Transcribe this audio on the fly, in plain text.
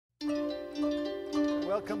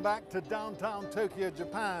Welcome back to downtown Tokyo,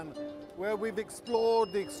 Japan, where we've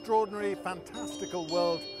explored the extraordinary, fantastical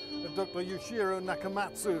world of Dr. Yoshiro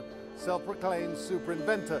Nakamatsu, self-proclaimed super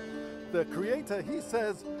inventor. The creator, he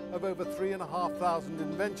says, of over 3,500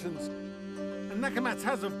 inventions. And Nakamatsu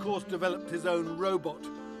has, of course, developed his own robot,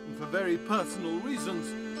 and for very personal reasons,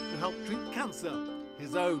 to help treat cancer,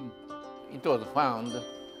 his own. It was found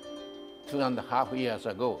 2.5 years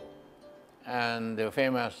ago, and the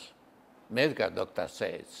famous medical doctor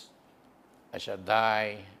says, I shall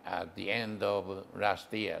die at the end of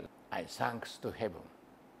last year. I thanks to heaven.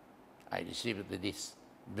 I received this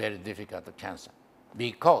very difficult cancer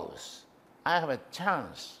because I have a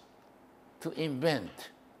chance to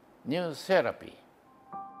invent new therapy.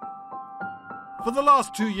 For the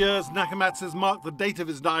last 2 years, Nakamatsu has marked the date of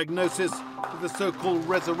his diagnosis with a so-called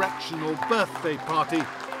resurrection or birthday party.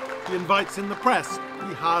 He invites in the press,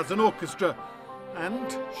 he hires an orchestra,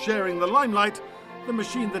 and, sharing the limelight, the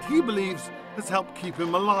machine that he believes has helped keep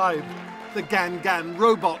him alive, the Gan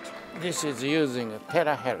robot. This is using a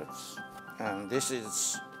terahertz, and this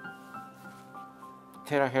is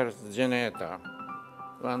terahertz generator,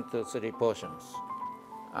 1, 2, 3 portions,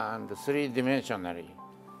 and 3-dimensionally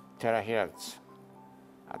terahertz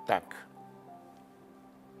attack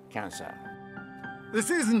cancer. This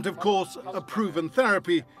isn't, of course, a proven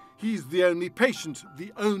therapy. He's the only patient,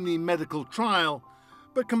 the only medical trial.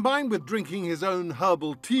 But combined with drinking his own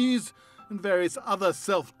herbal teas and various other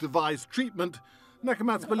self-devised treatment,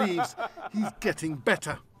 Nakamatsu believes he's getting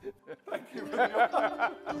better.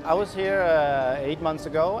 I was here 8 months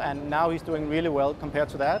ago, and now he's doing really well compared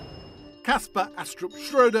to that. Kasper Astrup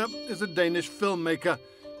Schroeder is a Danish filmmaker.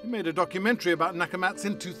 He made a documentary about Nakamatsu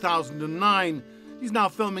in 2009. He's now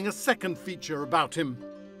filming a second feature about him.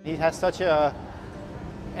 He has such a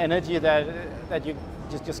energy that you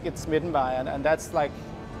just get smitten by, and that's like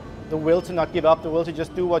the will to not give up, the will to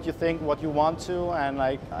just do what you think, what you want to, and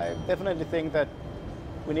like I definitely think that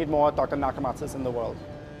we need more Dr. Nakamatsus in the world.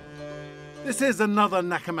 This is another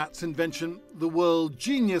Nakamatsu invention, the World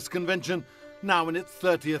Genius Convention, now in its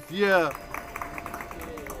 30th year.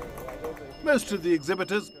 Most of the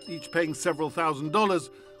exhibitors, each paying several $1,000s,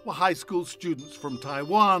 were high school students from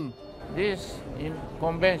Taiwan. This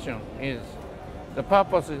convention is, the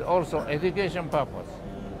purpose is also education purpose.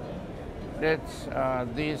 Let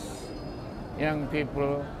these young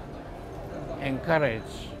people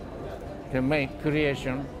encourage to make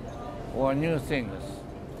creation or new things.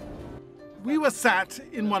 We were sat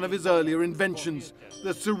in one of his earlier inventions,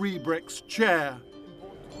 the Cerebrex chair.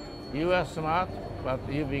 You are smart, but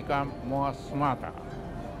you become more smarter.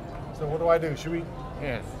 So what do I do? Should we?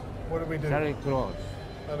 Yes. What do we do? Very close.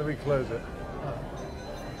 How do we close it?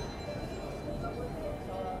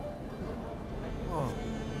 Oh.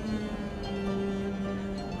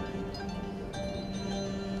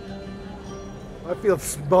 I feel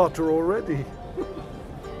smarter already.